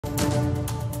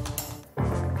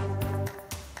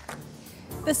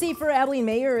The seat for Abilene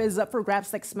mayor is up for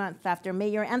grabs next month after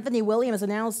Mayor Anthony Williams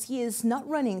announced he is not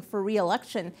running for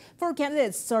re-election. Four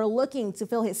candidates are looking to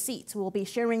fill his seat. We'll be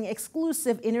sharing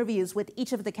exclusive interviews with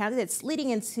each of the candidates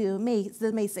leading into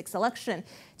the May 6th election.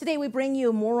 Today we bring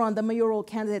you more on the mayoral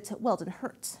candidate Weldon.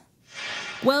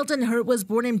 Weldon was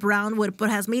born in Brownwood but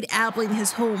has made Abilene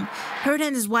his home. Hurt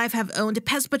and his wife have owned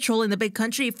pest patrol in the big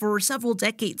country for several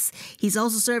decades. He's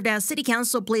also served as city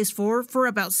council place for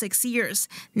about 6 years.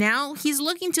 Now he's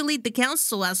looking to lead the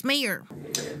council as mayor.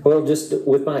 Well, just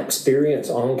with my experience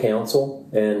on council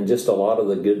and just a lot of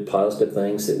the good positive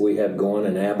things that we have going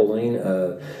in Abilene,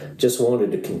 just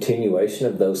wanted a continuation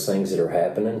of those things that are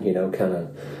happening, kind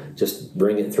of just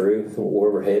bring it through where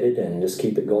we're headed and just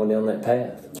keep it going down that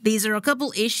path. These are a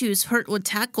couple issues Hurt would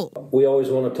tackle. We always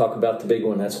want to talk about the big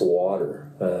one, that's water.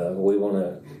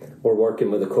 We're working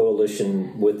with a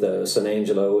coalition with San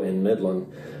Angelo and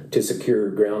Midland to secure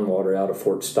groundwater out of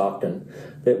Fort Stockton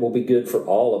that will be good for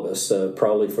all of us,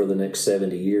 probably for the next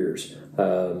 70 years.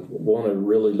 Want to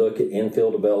really look at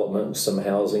infill development, some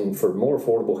housing for more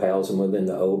affordable housing within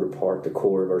the older part, the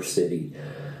core of our city.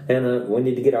 And we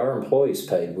need to get our employees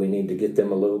paid. We need to get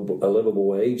them a livable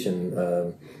wage and,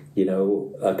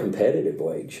 a competitive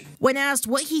wage. When asked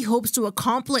what he hopes to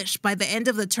accomplish by the end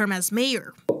of the term as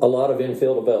mayor. A lot of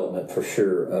infill development for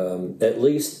sure, at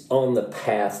least on the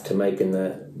path to making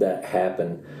that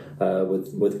happen.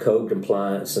 With code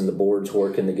compliance and the boards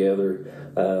working together,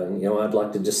 I'd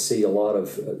like to just see a lot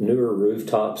of newer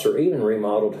rooftops or even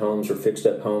remodeled homes or fixed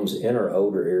up homes in our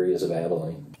older areas of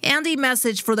Abilene. And a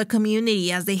message for the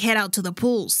community as they head out to the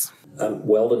polls. I'm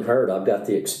Weldon. I've got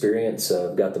the experience,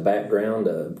 I've got the background,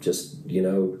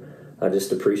 I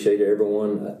just appreciate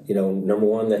everyone, number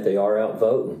one, that they are out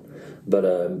voting. But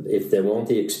if they want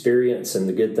the experience and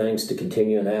the good things to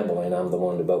continue in Abilene, I'm the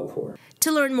one to vote for.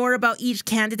 To learn more about each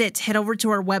candidate, head over to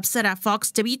our website at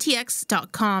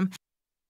foxwtx.com.